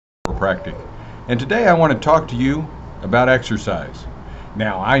Chiropractic, and today I want to talk to you about exercise.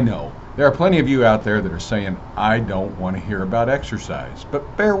 Now, I know there are plenty of you out there that are saying, I don't want to hear about exercise,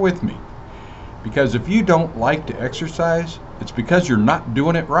 but bear with me, because if you don't like to exercise, it's because you're not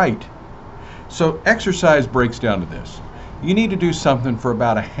doing it right. So exercise breaks down to this. You need to do something for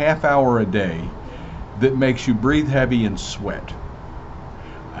about a half hour a day that makes you breathe heavy and sweat.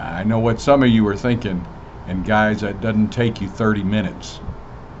 I know what some of you are thinking, and guys, that doesn't take you 30 minutes.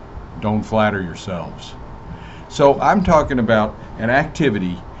 Don't flatter yourselves. So I'm talking about an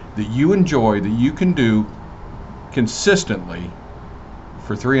activity that you enjoy, that you can do consistently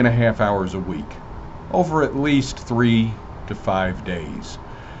for 3.5 hours a week, over at least 3 to 5 days.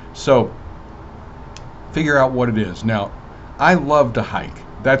 So figure out what it is. Now, I love to hike.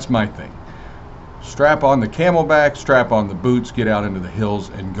 That's my thing. Strap on the Camelback, strap on the boots, get out into the hills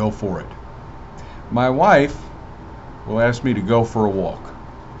and go for it. My wife will ask me to go for a walk.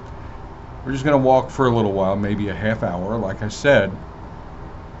 We're just going to walk for a little while, maybe a half hour, like I said.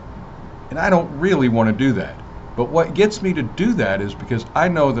 And I don't really want to do that. But what gets me to do that is because I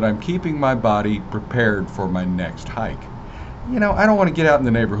know that I'm keeping my body prepared for my next hike. You know, I don't want to get out in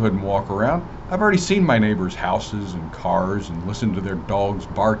the neighborhood and walk around. I've already seen my neighbors' houses and cars and listened to their dogs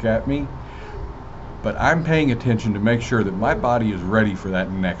bark at me. But I'm paying attention to make sure that my body is ready for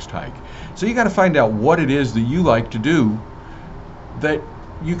that next hike. So you got to find out what it is that you like to do that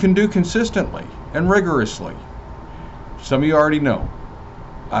you can do consistently and rigorously. Some of you already know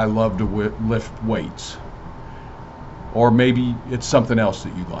I love to lift weights, or maybe it's something else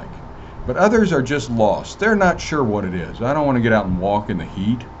that you like. But others are just lost. They're not sure what it is. I don't want to get out and walk in the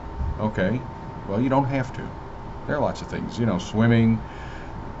heat. Okay, well, you don't have to. There are lots of things, you know, swimming.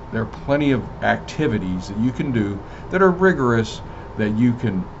 There are plenty of activities that you can do that are rigorous, that you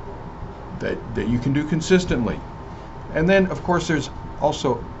can do consistently. And then, of course, there's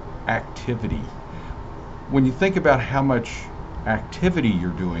also activity. When you think about how much activity you're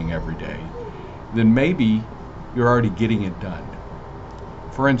doing every day, then maybe you're already getting it done.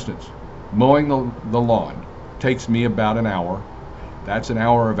 For instance, mowing the lawn takes me about an hour. That's an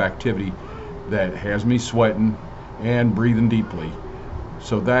hour of activity that has me sweating and breathing deeply.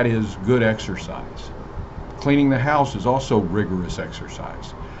 So that is good exercise. Cleaning the house is also rigorous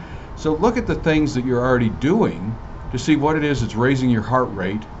exercise. So look at the things that you're already doing to see what it is that's raising your heart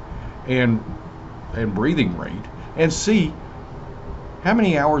rate and breathing rate, and see how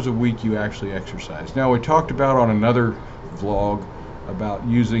many hours a week you actually exercise. Now, we talked about on another vlog about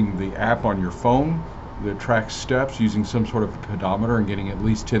using the app on your phone that tracks steps, using some sort of pedometer and getting at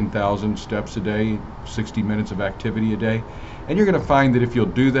least 10,000 steps a day, 60 minutes of activity a day. And you're going to find that if you'll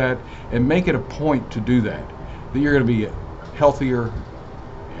do that and make it a point to do that, that you're going to be healthier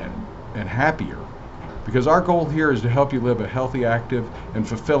and happier. Because our goal here is to help you live a healthy, active, and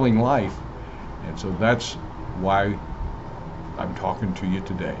fulfilling life. And so that's why I'm talking to you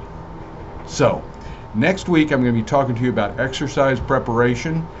today. So next week I'm going to be talking to you about exercise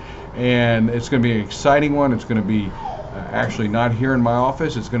preparation, and it's going to be an exciting one. It's going to be actually not here in my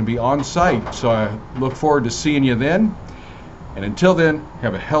office. It's going to be on site. So I look forward to seeing you then. And until then,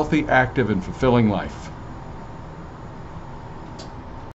 have a healthy, active, and fulfilling life.